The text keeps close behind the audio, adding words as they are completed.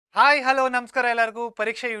Hi hello ನಮಸ್ಕಾರ ಎಲ್ಲರಿಗೂ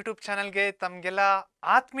ಪರೀಕ್ಷೆ ಯೂಟ್ಯೂಬ್ ಚಾನಲ್ಗೆ ತಮಗೆಲ್ಲ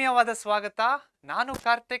ಆತ್ಮೀಯವಾದ ಸ್ವಾಗತ. ನಾನು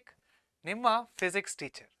ಕಾರ್ತಿಕ್, ನಿಮ್ಮ ಫಿಸಿಕ್ಸ್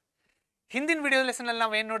ಟೀಚರ್. ಹಿಂದಿನ ವಿಡಿಯೋ ಲೆಸನಲ್ಲಿ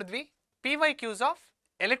ನಾವು ಏನು ನೋಡಿದ್ವಿ? PYQs ಆಫ್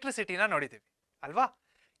ಎಲೆಕ್ಟ್ರಿಸಿಟಿನ ನೋಡಿದ್ದೀವಿ ಅಲ್ವಾ?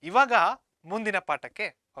 ಇವಾಗ ಮುಂದಿನ ಪಾಠಕ್ಕೆ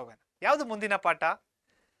ಹೋಗೋಣ. ಯಾವುದು ಮುಂದಿನ ಪಾಠ?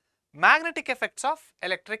 Magnetic effects of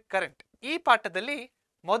electric current. ಈ ಪಾಠದಲ್ಲಿ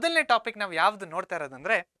ಮೊದಲನೇ ಟಾಪಿಕ್ ನಾವು ಯಾವ್ದು ನೋಡ್ತಾ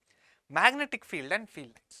ಇರೋದಂದ್ರೆ magnetic field and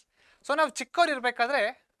field lines. So ನಾವು ಚಿಕ್ಕವ್ರು ಇರಬೇಕಾದ್ರೆ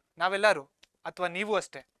ನಾವೆಲ್ಲರೂ ಅಥವಾ ನೀವು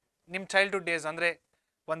ಅಷ್ಟೇ ನಿಮ್ಮ ಚೈಲ್ಡ್ಹುಡ್ ಡೇಸ್ ಅಂದರೆ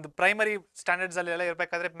ಒಂದು ಪ್ರೈಮರಿ ಸ್ಟ್ಯಾಂಡರ್ಡ್ಸಲ್ಲೆಲ್ಲ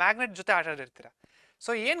ಇರಬೇಕಾದ್ರೆ ಮ್ಯಾಗ್ನೆಟ್ ಜೊತೆ ಆಟ ಆಡಿರ್ತೀರ.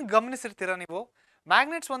 ಸೊ ಏನು ಗಮನಿಸಿರ್ತೀರ ನೀವು?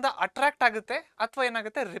 ಮ್ಯಾಗ್ನೆಟ್ಸ್ ಒಂದು ಅಟ್ರಾಕ್ಟ್ ಆಗುತ್ತೆ ಅಥವಾ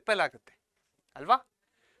ಏನಾಗುತ್ತೆ, ರಿಪೆಲ್ ಆಗುತ್ತೆ ಅಲ್ವಾ?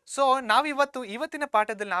 ಸೊ ಇವತ್ತಿನ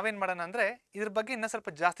ಪಾಠದಲ್ಲಿ ನಾವೇನು ಮಾಡೋಣ ಅಂದರೆ ಇದ್ರ ಬಗ್ಗೆ ಇನ್ನೂ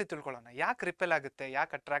ಸ್ವಲ್ಪ ಜಾಸ್ತಿ ತಿಳ್ಕೊಳ್ಳೋಣ. ಯಾಕೆ ರಿಪೆಲ್ ಆಗುತ್ತೆ,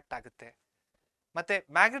 ಯಾಕೆ ಅಟ್ರಾಕ್ಟ್ ಆಗುತ್ತೆ, ಮತ್ತು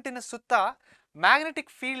ಮ್ಯಾಗ್ನೆಟಿನ ಸುತ್ತ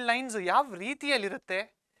ಮ್ಯಾಗ್ನೆಟಿಕ್ ಫೀಲ್ಡ್ ಲೈನ್ಸ್ ಯಾವ ರೀತಿಯಲ್ಲಿರುತ್ತೆ,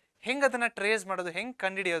 ಹೆಂಗೆ ಅದನ್ನು ಟ್ರೇಸ್ ಮಾಡೋದು, ಹೆಂಗೆ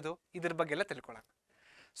ಕಂಡುಹಿಡಿಯೋದು, ಇದ್ರ ಬಗ್ಗೆ ಎಲ್ಲ ತಿಳ್ಕೊಳ್ಳೋಣ.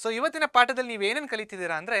 ಸೊ ಇವತ್ತಿನ ಪಾಠದಲ್ಲಿ ನೀವು ಏನೇನು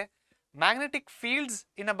ಕಲಿತಿದ್ದೀರಾ ಅಂದರೆ ಮ್ಯಾಗ್ನೆಟಿಕ್ ಫೀಲ್ಡ್ಸ್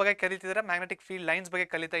ಇನ್ನ ಬಗ್ಗೆ ಕಲಿತಿದ್ದೀರಾ, ಮ್ಯಾಗ್ನೆಟಿಕ್ ಫೀಲ್ಡ್ ಲೈನ್ಸ್ ಬಗ್ಗೆ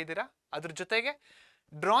ಕಲಿತಾ ಇದ್ದೀರಾ. ಅದ್ರ ಜೊತೆಗೆ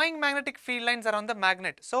drawing magnetic field lines around the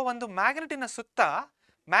magnet. So ಒಂದು ಮ್ಯಾಗ್ನೆಟಿನ ಸುತ್ತ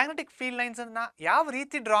ಮ್ಯಾಗ್ನೆಟಿಕ್ ಫೀಲ್ಡ್ ಲೈನ್ಸ್ ಅನ್ನ ಯಾವ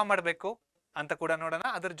ರೀತಿ ಡ್ರಾ ಮಾಡಬೇಕು ಅಂತ ಕೂಡ ನೋಡೋಣ.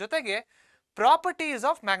 ಅದ್ರ ಜೊತೆಗೆ properties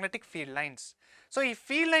of magnetic field lines. So ಈ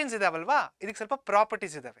ಫೀಲ್ಡ್ ಲೈನ್ಸ್ ಇದಾವಲ್ವಾ, ಇದಕ್ಕೆ ಸ್ವಲ್ಪ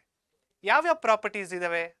ಪ್ರಾಪರ್ಟೀಸ್ ಇದಾವೆ. ಯಾವ್ಯಾವ ಪ್ರಾಪರ್ಟೀಸ್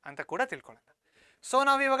ಇದಾವೆ ಅಂತ ಕೂಡ ತಿಳ್ಕೊಳ್ಳೋಣ. ಸೊ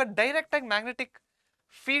ನಾವು ಇವಾಗ ಡೈರೆಕ್ಟಾಗಿ ಮ್ಯಾಗ್ನೆಟಿಕ್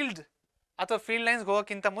ಫೀಲ್ಡ್ ಅಥವಾ ಫೀಲ್ಡ್ ಲೈನ್ಸ್ಗೆ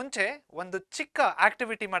ಹೋಗೋಕ್ಕಿಂತ ಮುಂಚೆ ಒಂದು ಚಿಕ್ಕ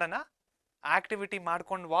ಆಕ್ಟಿವಿಟಿ ಮಾಡೋಣ. ಆಕ್ಟಿವಿಟಿ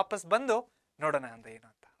ಮಾಡ್ಕೊಂಡು ವಾಪಸ್ ಬಂದು ನೋಡೋಣ ಅಂದ್ರೆ ಏನು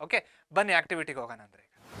ಅಂತ. ಓಕೆ, ಬನ್ನಿ ಆಕ್ಟಿವಿಟಿಗೆ ಹೋಗೋಣ. ಅಂದ್ರೆ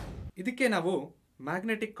ಇದಕ್ಕೆ ನಾವು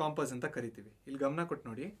ಮ್ಯಾಗ್ನೆಟಿಕ್ ಕಾಂಪಸ್ ಅಂತ ಕರಿತೀವಿ. ಇಲ್ಲಿ ಗಮನ ಕೊಟ್ಟು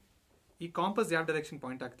ನೋಡಿ, ಈ ಕಾಂಪಸ್ ಯಾವ ಡೈರೆಕ್ಷನ್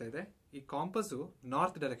ಪಾಯಿಂಟ್ ಆಗ್ತಾ ಇದೆ? ಈ ಕಾಂಪಸ್ಸು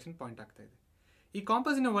ನಾರ್ತ್ ಡೈರೆಕ್ಷನ್ ಪಾಯಿಂಟ್ ಆಗ್ತಾ ಇದೆ. ಈ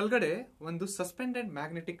ಕಾಂಪಸ್ಸಿನ ಒಳಗಡೆ ಒಂದು ಸಸ್ಪೆಂಡೆಡ್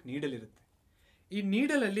ಮ್ಯಾಗ್ನೆಟಿಕ್ ನೀಡಲ್ ಇರುತ್ತೆ. ಈ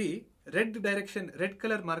ನೀಡಲಲ್ಲಿ ರೆಡ್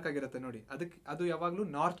ಕಲರ್ ಮಾರ್ಕ್ ಆಗಿರುತ್ತೆ ನೋಡಿ, ಅದು ಯಾವಾಗಲೂ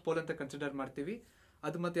ನಾರ್ತ್ ಪೋಲ್ ಅಂತ ಕನ್ಸಿಡರ್ ಮಾಡ್ತೀವಿ.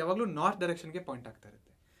 ಅದು ಮತ್ತೆ ಯಾವಾಗಲೂ ನಾರ್ತ್ ಡೈರೆಕ್ಷನ್ಗೆ ಪಾಯಿಂಟ್ ಆಗ್ತಾ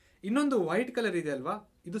ಇರುತ್ತೆ. ಇನ್ನೊಂದು ವೈಟ್ ಕಲರ್ ಇದೆ ಅಲ್ವಾ,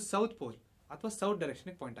 ಇದು ಸೌತ್ ಪೋಲ್ ಅಥವಾ ಸೌತ್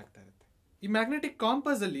ಡೈರೆಕ್ಷನ್ಗೆ ಪಾಯಿಂಟ್ ಆಗ್ತಾ ಇರುತ್ತೆ. ಈ ಮ್ಯಾಗ್ನೆಟಿಕ್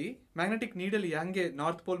ಕಾಂಪಸ್ ಅಲ್ಲಿ ಮ್ಯಾಗ್ನೆಟಿಕ್ ನೀಡಲ್ ಹೆಂಗೆ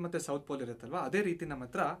ನಾರ್ತ್ ಪೋಲ್ ಮತ್ತೆ ಸೌತ್ ಪೋಲ್ ಇರುತ್ತಲ್ವಾ, ಅದೇ ರೀತಿ ನಮ್ಮ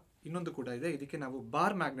ಹತ್ರ ಇನ್ನೊಂದು ಕೂಡ ಇದೆ. ಇದಕ್ಕೆ ನಾವು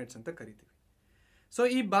ಬಾರ್ ಮ್ಯಾಗ್ನೆಟ್ಸ್ ಅಂತ ಕರಿತೀವಿ. ಸೊ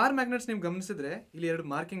ಈ ಬಾರ್ ಮ್ಯಾಗ್ನೆಟ್ಸ್ ನೀವು ಗಮನಿಸಿದ್ರೆ ಇಲ್ಲಿ ಎರಡು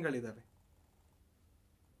ಮಾರ್ಕಿಂಗ್ಗಳಿದಾವೆ.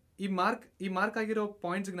 ಈ ಮಾರ್ಕ್ ಆಗಿರೋ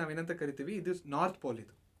ಪಾಯಿಂಟ್ಸ್ಗೆ ನಾವೇನಂತ ಕರಿತೀವಿ? ಇದು ನಾರ್ತ್ ಪೋಲ್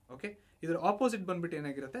ಇದು. ಓಕೆ, ಇದ್ರ ಆಪೋಸಿಟ್ ಬಂದ್ಬಿಟ್ಟು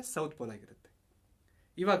ಏನಾಗಿರುತ್ತೆ? ಸೌತ್ ಪೋಲ್ ಆಗಿರುತ್ತೆ.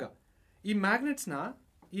 ಇವಾಗ ಈ ಮ್ಯಾಗ್ನೆಟ್ಸ್ನ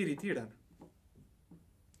ಈ ರೀತಿ ಇಡೋಣ.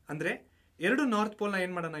 ಅಂದರೆ ಎರಡು ನಾರ್ತ್ ಪೋಲ್ನ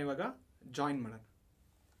ಏನು ಮಾಡೋಣ, ಇವಾಗ ಜಾಯಿನ್ ಮಾಡೋಣ.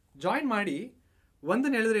 ಜಾಯಿನ್ ಮಾಡಿ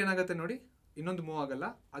ಒಂದನ್ನು ಎಳೆದ್ರೆ ಏನಾಗುತ್ತೆ ನೋಡಿ, ಇನ್ನೊಂದು ಮೂವ್ ಆಗಲ್ಲ.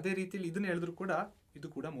 ಅದೇ ರೀತಿಯಲ್ಲಿ ಇದನ್ನ ಎಳೆದ್ರು ಕೂಡ ಇದು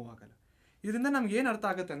ಕೂಡ ಮೂವ್ ಆಗಲ್ಲ. ಇದರಿಂದ ನಮ್ಗೆ ಏನು ಅರ್ಥ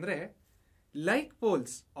ಆಗುತ್ತೆ ಅಂದರೆ like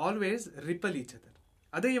poles always repel each other.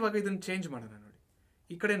 ಅದೇ ಇವಾಗ ಇದನ್ನು ಚೇಂಜ್ ಮಾಡೋಣ ನೋಡಿ.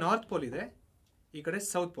 ಈ ಕಡೆ ನಾರ್ತ್ ಪೋಲ್ ಇದೆ, ಈ ಕಡೆ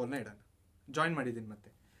ಸೌತ್ ಪೋಲ್ನ ಇಡೋಣ. ಜಾಯಿನ್ ಮಾಡಿದ್ದೀನಿ ಮತ್ತೆ.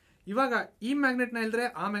 ಇವಾಗ ಈ ಮ್ಯಾಗ್ನೆಟ್ನ ಎಳೆದ್ರೆ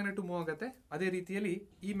ಆ ಮ್ಯಾಗ್ನೆಟು ಮೂವ್ ಆಗುತ್ತೆ. ಅದೇ ರೀತಿಯಲ್ಲಿ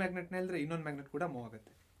ಈ ಮ್ಯಾಗ್ನೆಟ್ನ ಎಳೆದ್ರೆ ಇನ್ನೊಂದು ಮ್ಯಾಗ್ನೆಟ್ ಕೂಡ ಮೂವ್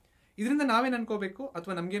ಆಗುತ್ತೆ. ಇದರಿಂದ ನಾವೇನು ಅನ್ಕೋಬೇಕು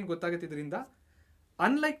ಅಥವಾ ನಮ್ಗೇನು ಗೊತ್ತಾಗುತ್ತೆ ಇದರಿಂದ?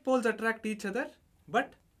 Unlike poles attract each other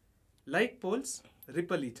but like poles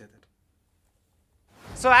repel each other.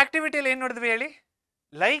 So ಆಕ್ಟಿವಿಟಿಯಲ್ಲಿ ಏನು ನೋಡಿದ್ವಿ ಹೇಳಿ?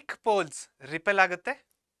 ಲೈಕ್ ಪೋಲ್ಸ್ ರಿಪೆಲ್ ಆಗುತ್ತೆ,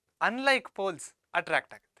 ಅನ್ಲೈಕ್ ಪೋಲ್ಸ್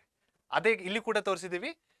ಅಟ್ರಾಕ್ಟ್ ಆಗುತ್ತೆ. ಅದೇ ಇಲ್ಲಿ ಕೂಡ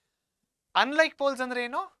ತೋರಿಸಿದೀವಿ. ಅನ್ಲೈಕ್ ಪೋಲ್ಸ್ ಅಂದ್ರೆ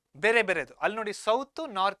ಏನು? ಬೇರೆ ಬೇರೆದು. ಅಲ್ಲಿ ನೋಡಿ ಸೌತ್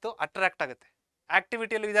ನಾರ್ತ್ ಅಟ್ರಾಕ್ಟ್ ಆಗುತ್ತೆ.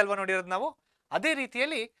 ಆಕ್ಟಿವಿಟಿಯಲ್ಲಿ ಇದೆ ಅಲ್ವಾ ನೋಡಿರೋದು ನಾವು. ಅದೇ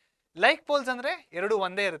ರೀತಿಯಲ್ಲಿ ಲೈಕ್ ಪೋಲ್ಸ್ ಅಂದ್ರೆ ಎರಡು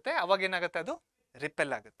ಒಂದೇ ಇರುತ್ತೆ, ಅವಾಗ ಏನಾಗುತ್ತೆ? ಅದು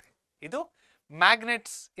ರಿಪೆಲ್ ಆಗುತ್ತೆ. ಇದು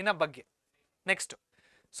ಮ್ಯಾಗ್ನೆಟ್ಸ್ ಇನ ಬಗ್ಗೆ. ನೆಕ್ಸ್ಟ್,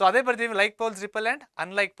 ಸೊ ಅದೇ ಬರ್ತೀವಿ, like poles repel and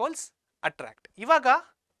unlike poles attract. ಇವಾಗ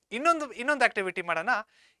ಇನ್ನೊಂದು ಆಕ್ಟಿವಿಟಿ ಮಾಡೋಣ.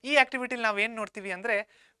 ಈ ಆಕ್ಟಿವಿಟಿಲಿ ನಾವು ಏನು ನೋಡ್ತೀವಿ ಅಂದ್ರೆ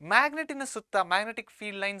ಮ್ಯಾಗ್ನೆಟಿನ ಸುತ್ತ ಮ್ಯಾಗ್ನೆಟಿಕ್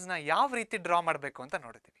ಫೀಲ್ಡ್ ಲೈನ್ಸ್ನ ಯಾವ ರೀತಿ ಡ್ರಾ ಮಾಡಬೇಕು ಅಂತ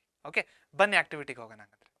ನೋಡ್ತೀವಿ. ಓಕೆ, ಬನ್ನಿ ಆಕ್ಟಿವಿಟಿಗೆ ಹೋಗೋಣ.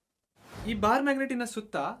 ಹಾಗಾದ್ರೆ ಈ ಬಾರ್ ಮ್ಯಾಗ್ನೆಟಿನ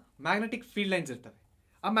ಸುತ್ತ ಮ್ಯಾಗ್ನೆಟಿಕ್ ಫೀಲ್ಡ್ ಲೈನ್ಸ್ ಇರ್ತವೆ.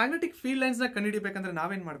 ಆ ಮ್ಯಾಗ್ನೆಟಿಕ್ ಫೀಲ್ಡ್ ಲೈನ್ಸ್ನ ಕಂಡುಹಿಡಿಬೇಕಂದ್ರೆ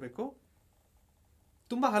ನಾವೇನು ಮಾಡಬೇಕು?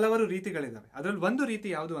 ತುಂಬ ಹಲವಾರು ರೀತಿಗಳಿದ್ದಾವೆ. ಅದರಲ್ಲಿ ಒಂದು ರೀತಿ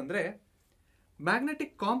ಯಾವುದು ಅಂದರೆ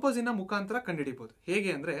ಮ್ಯಾಗ್ನೆಟಿಕ್ ಕಾಂಪಸ್ಸಿನ ಮುಖಾಂತರ ಕಂಡುಹಿಡಿಬೋದು. ಹೇಗೆ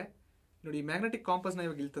ಅಂದರೆ ನೋಡಿ, ಮ್ಯಾಗ್ನೆಟಿಕ್ ಕಾಂಪಸ್ನ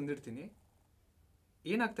ಇವಾಗ ಇಲ್ಲಿ ತಂದಿಡ್ತೀನಿ.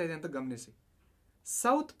 ಏನಾಗ್ತಾ ಇದೆ ಅಂತ ಗಮನಿಸಿ.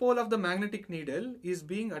 South pole of the magnetic needle is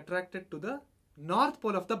being attracted to the north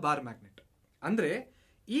pole of the bar magnet. ಅಂದರೆ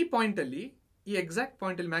ಈ ಪಾಯಿಂಟಲ್ಲಿ, ಈ ಎಕ್ಸಾಕ್ಟ್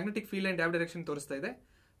ಪಾಯಿಂಟಲ್ಲಿ ಮ್ಯಾಗ್ನೆಟಿಕ್ ಫೀಲ್ಡ್ ಲೈನ್ ಯಾವ ಡೈರೆಕ್ಷನ್ ತೋರಿಸ್ತಾ ಇದೆ?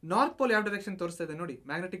 ನಾರ್ತ್ ಪೋಲ್ ಯಾವ ಡೈರೆಕ್ಷನ್ ತೋರಿಸ್ತಾ ಇದೆ ನೋಡಿ,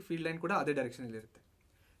 ಮ್ಯಾಗ್ನೆಟಿಕ್ ಫೀಲ್ಡ್ ಲೈನ್ ಕೂಡ ಅದೇ ಡೈರೆಕ್ಷನಲ್ಲಿ ಇರುತ್ತೆ.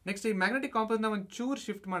 ನೆಕ್ಸ್ಟ್, ಈ ಮ್ಯಾಗ್ನೆಟಿಕ್ ಕಾಂಪಸ್ನ ಒಂದು ಚೂರ್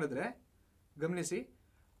ಶಿಫ್ಟ್ ಮಾಡಿದ್ರೆ ಗಮನಿಸಿ,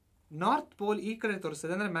 ನಾರ್ತ್ ಪೋಲ್ ಈ ಕಡೆ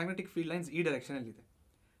ತೋರಿಸ್ತದೆ, ಅಂದರೆ ಮ್ಯಾಗ್ನೆಟಿಕ್ ಫೀಲ್ಡ್ ಲೈನ್ಸ್ ಈ ಡೈರೆಕ್ಷನಲ್ಲಿ ಇದೆ.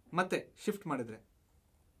 ಮತ್ತೆ ಶಿಫ್ಟ್ ಮಾಡಿದ್ರೆ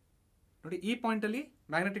ನೋಡಿ, ಈ ಪಾಯಿಂಟಲ್ಲಿ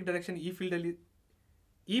ಮ್ಯಾಗ್ನೆಟಿಕ್ ಡೈರೆಕ್ಷನ್ ಈ ಫೀಲ್ಡಲ್ಲಿ,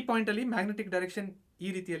 ಈ ಪಾಯಿಂಟಲ್ಲಿ ಮ್ಯಾಗ್ನೆಟಿಕ್ ಡೈರೆಕ್ಷನ್ ಈ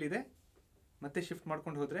ರೀತಿಯಲ್ಲಿದೆ. ಮತ್ತೆ ಶಿಫ್ಟ್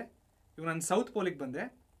ಮಾಡ್ಕೊಂಡು ಹೋದರೆ ಇವಾಗ ನಾನು ಸೌತ್ ಪೋಲಿಗೆ ಬಂದೆ.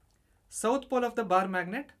 South pole of the bar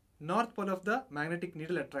magnet, north pole of the magnetic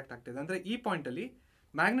needle attract ಆಗ್ತಿದೆ. ಅಂದರೆ ಈ ಪಾಯಿಂಟಲ್ಲಿ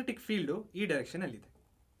ಮ್ಯಾಗ್ನೆಟಿಕ್ ಫೀಲ್ಡು ಈ ಡೈರೆಕ್ಷನಲ್ಲಿದೆ.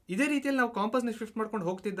 ಇದೇ ರೀತಿಯಲ್ಲಿ ನಾವು ಕಾಂಪಸ್ನ ಶಿಫ್ಟ್ ಮಾಡ್ಕೊಂಡು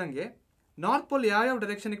ಹೋಗ್ತಿದ್ದಂಗೆ ನಾರ್ತ್ ಪೋಲ್ ಯಾವ್ಯಾವ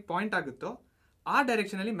ಡೈರೆಕ್ಷನ್ಗೆ ಪಾಯಿಂಟ್ ಆಗುತ್ತೋ ಆ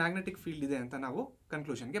ಡೈರೆಕ್ಷನಲ್ಲಿ ಮ್ಯಾಗ್ನೆಟಿಕ್ ಫೀಲ್ಡ್ ಇದೆ ಅಂತ ನಾವು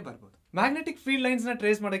ಕನ್ಕ್ಲೂಷನ್ಗೆ ಬರ್ಬೋದು. ಮ್ಯಾಗ್ನೆಟಿಕ್ ಫೀಲ್ಡ್ ಲೈನ್ಸ್ನ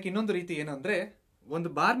ಟ್ರೇಸ್ ಮಾಡೋಕ್ಕೆ ಇನ್ನೊಂದು ರೀತಿ ಏನು ಅಂದರೆ, ಒಂದು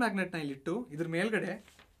ಬಾರ್ ಮ್ಯಾಗ್ನೆಟ್ನ ಇಲ್ಲಿಟ್ಟು ಇದ್ರ ಮೇಲ್ಗಡೆ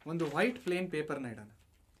ಒಂದು ವೈಟ್ ಪ್ಲೇನ್ ಪೇಪರ್ನ ಇಡೋಣ.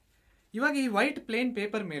 ಇವಾಗ ಈ ವೈಟ್ ಪ್ಲೇನ್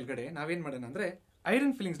ಪೇಪರ್ ಮೇಲ್ಗಡೆ ನಾವೇನ್ ಮಾಡೋಣ ಅಂದ್ರೆ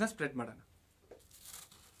ಐರನ್ ಫಿಲ್ಲಿಂಗ್ಸ್ನ ಸ್ಪ್ರೆಡ್ ಮಾಡೋಣ.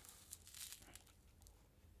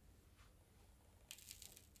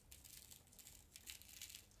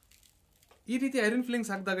 ಈ ರೀತಿ ಐರನ್ ಫಿಲ್ಲಿಂಗ್ಸ್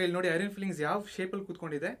ಹಾಕಿದಾಗ ಇಲ್ಲಿ ನೋಡಿ ಐರನ್ ಫಿಲ್ಲಿಂಗ್ಸ್ ಯಾವ ಶೇಪಲ್ಲಿ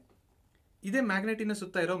ಕೂತ್ಕೊಂಡಿದೆ, ಇದೇ ಮ್ಯಾಗ್ನೆಟಿನ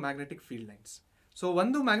ಸುತ್ತ ಇರೋ ಮ್ಯಾಗ್ನೆಟಿಕ್ ಫೀಲ್ಡ್ ಲೈನ್ಸ್. ಸೊ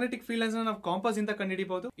ಒಂದು ಮ್ಯಾಗ್ನೆಟಿಕ್ ಫೀಲ್ಡ್ ಲೈನ್ಸ್ ನಾವು ಕಾಂಪಾಸ್ ಇಂದ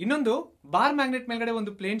ಕಂಡುಹಿಡಿಬಹುದು. ಇನ್ನೊಂದು ಬಾರ್ ಮ್ಯಾಗ್ನೆಟ್ ಮೇಲ್ಗಡೆ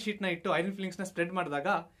ಒಂದು ಪ್ಲೇನ್ ಶೀಟ್ ನ ಇಟ್ಟು ಐರನ್ ಫಿಲ್ಲಿಂಗ್ಸ್ ನ ಸ್ಪ್ರೆಡ್ ಮಾಡಿದಾಗ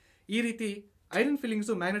ಈ ರೀತಿ iron fillings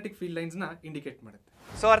magnetic field lines ನ ಇಂಡಿಕೇಟ್ ಮಾಡುತ್ತೆ.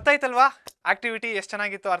 ಸೊ ಅರ್ಥ ಆಯ್ತಲ್ವಾ? ಆಕ್ಟಿವಿಟಿ ಎಷ್ಟು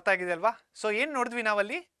ಚೆನ್ನಾಗಿತ್ತು, ಅರ್ಥ ಆಗಿದೆ ಅಲ್ವಾ? ಸೊ ಏನ್ ನೋಡಿದ್ವಿ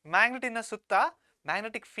ನಾವಲ್ಲಿ, ಮ್ಯಾಗ್ನೆಟಿನ ಸುತ್ತ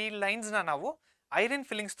ಮ್ಯಾಗ್ನೆಟಿಕ್ ಫೀಲ್ಡ್ ಲೈನ್ಸ್ ನ ನಾವು ಐರನ್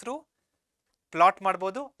ಫಿಲ್ಲಿಂಗ್ಸ್ ಥ್ರೂ ಪ್ಲಾಟ್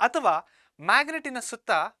ಮಾಡ್ಬೋದು, ಅಥವಾ ಮ್ಯಾಗ್ನೆಟಿನ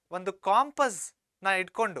ಸುತ್ತ ಒಂದು ಕಾಂಪಸ್ ನ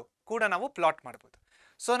ಇಟ್ಕೊಂಡು ಕೂಡ ನಾವು ಪ್ಲಾಟ್ ಮಾಡ್ಬೋದು.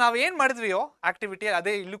 ಸೊ ನಾವು ಏನ್ ಮಾಡಿದ್ವಿಯೋ ಆಕ್ಟಿವಿಟಿ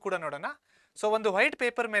ಅದೇ ಇಲ್ಲೂ ಕೂಡ ನೋಡೋಣ. ಸೊ ಒಂದು ವೈಟ್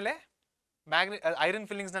ಪೇಪರ್ ಮೇಲೆ ಐರನ್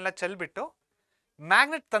ಫಿಲ್ಲಿಂಗ್ಸ್ನೆಲ್ಲ ಚೆಲ್ಬಿಟ್ಟು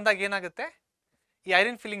ಮ್ಯಾಗ್ನೆಟ್ ತಂದಾಗ ಏನಾಗುತ್ತೆ, ಈ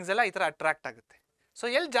ಐರನ್ ಫಿಲ್ಲಿಂಗ್ಸ್ ಎಲ್ಲ ಈ ಥರ ಅಟ್ರಾಕ್ಟ್ ಆಗುತ್ತೆ. ಸೊ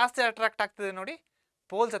ಎಲ್ಲಿ ಜಾಸ್ತಿ ಅಟ್ರಾಕ್ಟ್ ಆಗ್ತಿದೆ ನೋಡಿ,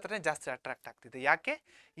 ಪೋಲ್ಸ್ ಹತ್ರನೇ ಜಾಸ್ತಿ ಅಟ್ರಾಕ್ಟ್ ಆಗ್ತಿದೆ.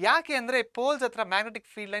 ಯಾಕೆ ಅಂದರೆ ಪೋಲ್ಸ್ ಹತ್ರ ಮ್ಯಾಗ್ನೆಟಿಕ್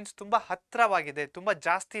ಫೀಲ್ಡ್ ಲೈನ್ಸ್ ತುಂಬ ಹತ್ತಿರವಾಗಿದೆ, ತುಂಬ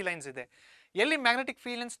ಜಾಸ್ತಿ ಲೈನ್ಸ್ ಇದೆ. ಎಲ್ಲಿ ಮ್ಯಾಗ್ನೆಟಿಕ್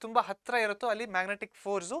ಫೀಲ್ಡ್ ಲೈನ್ಸ್ ತುಂಬ ಹತ್ತಿರ ಇರುತ್ತೋ ಅಲ್ಲಿ ಮ್ಯಾಗ್ನೆಟಿಕ್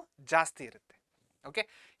ಫೋರ್ಸು ಜಾಸ್ತಿ ಇರುತ್ತೆ. ಓಕೆ,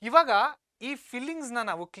 ಇವಾಗ ಈ ಫಿಲ್ಲಿಂಗ್ಸ್ನ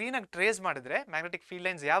ನಾವು ಕ್ಲೀನಾಗಿ ಟ್ರೇಸ್ ಮಾಡಿದ್ರೆ ಮ್ಯಾಗ್ನೆಟಿಕ್ ಫೀಲ್ಡ್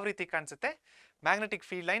ಲೈನ್ಸ್ ಯಾವ ರೀತಿ ಕಾಣಿಸುತ್ತೆ, ಮ್ಯಾಗ್ನೆಟಿಕ್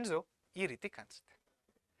ಫೀಲ್ಡ್ ಲೈನ್ಸು ಈ ರೀತಿ ಕಾಣಿಸುತ್ತೆ.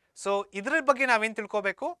 ಸೊ ಇದರ ಬಗ್ಗೆ ನಾವೇನು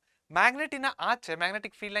ತಿಳ್ಕೋಬೇಕು, ಮ್ಯಾಗ್ನೆಟಿನ ಆಚೆ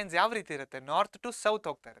ಮ್ಯಾಗ್ನೆಟಿಕ್ ಫೀಲ್ಡ್ ಲೈನ್ಸ್ ಯಾವ ರೀತಿ ಇರುತ್ತೆ, ನಾರ್ತ್ ಟು ಸೌತ್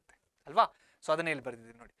ಹೋಗ್ತಾ ಇರುತ್ತೆ ಅಲ್ವಾ? ಸೊ ಅದನ್ನ ಇಲ್ಲಿ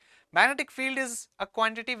ಬರೆದಿದ್ದೀನಿ ನೋಡಿ. Magnetic field is a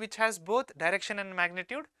quantity which has both direction and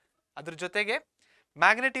magnitude. ಅದ್ರ ಜೊತೆಗೆ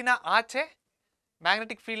ಮ್ಯಾಗ್ನೆಟಿನ ಆಚೆ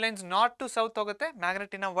magnetic field lines north to south ಹೋಗುತ್ತೆ,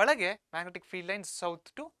 ಮ್ಯಾಗ್ನೆಟಿನ ಒಳಗೆ magnetic field lines south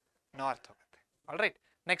to north ಹೋಗುತ್ತೆ. All right,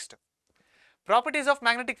 next properties of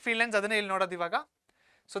magnetic field lines, ಅದನ್ನೇ ಇಲ್ಲಿ ನೋಡೋದು ಇವಾಗ.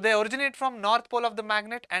 So they originate from north pole of the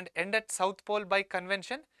magnet and end at south pole by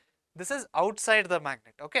convention. This is outside the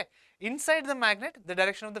magnet. Okay, inside the magnet the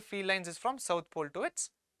direction of the field lines is from south pole to its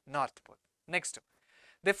north pole. Next,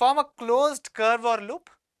 they form a closed curve or loop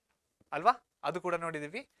alva, adu kuda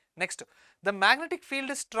nodidivi. Next, the magnetic field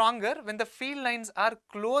is stronger when the field lines are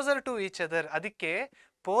closer to each other. Adikke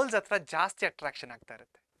poles hatra ಜಾಸ್ತಿ attraction ಆಗ್ತಾ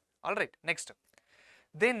ಇರುತ್ತೆ. All right, next,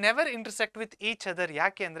 they never intersect with each other.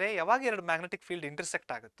 ಯಾಕೆ ಅಂದರೆ ಯಾವಾಗ ಎರಡು magnetic field intersect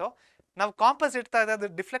ಆಗುತ್ತೋ ನಾವು campus ಇಡ್ತಾ ಇದ್ದರೆ ಅದು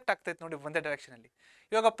ಡಿಫ್ಲೆಕ್ಟ್ ಆಗ್ತೈತೆ ನೋಡಿ ಒಂದೇ ಡೈರೆಕ್ಷನಲ್ಲಿ.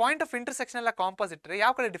 ಇವಾಗ ಪಾಯಿಂಟ್ ಆಫ್ ಇಂಟರ್ಸೆಕ್ಷನ್ ಎಲ್ಲ ಕಾಂಪಸ್ ಇಟ್ಟರೆ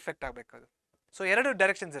ಯಾವ ಕಡೆ ಡಿಫ್ಲೆಕ್ಟ್ ಆಗಬೇಕು, ಅದು ಸೊ ಎರಡು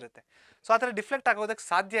ಡೈರೆಕ್ಷನ್ಸ್ ಇರುತ್ತೆ. ಸೊ ಆ ಥರ ಡಿಫ್ಲೆಕ್ಟ್ ಆಗೋದಕ್ಕೆ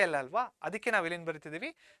ಸಾಧ್ಯ ಇಲ್ಲ ಅಲ್ವಾ? ಅದಕ್ಕೆ ನಾವು ಎಲ್ಲಿಂದ ಬರಿತಿದ್ದೀವಿ,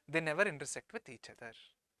 they never intersect with each other.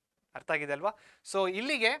 ಅರ್ಥ ಆಗಿದೆ ಅಲ್ವಾ? ಸೊ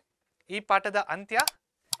ಇಲ್ಲಿಗೆ ಈ ಪಾಠದ ಅಂತ್ಯ.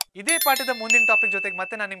 ಇದೇ ಪಾಠದ ಮುಂದಿನ ಟಾಪಿಕ್ ಜೊತೆಗೆ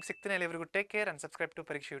ಮತ್ತೆ ನಾನು ನಿಮ್ಗೆ ಸಿಗ್ತೀನಿ. ಎಲ್ಲರಿಗೂ take care and subscribe to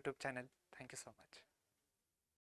ಪರೀಕ್ಷೆ YouTube channel. Thank you so much.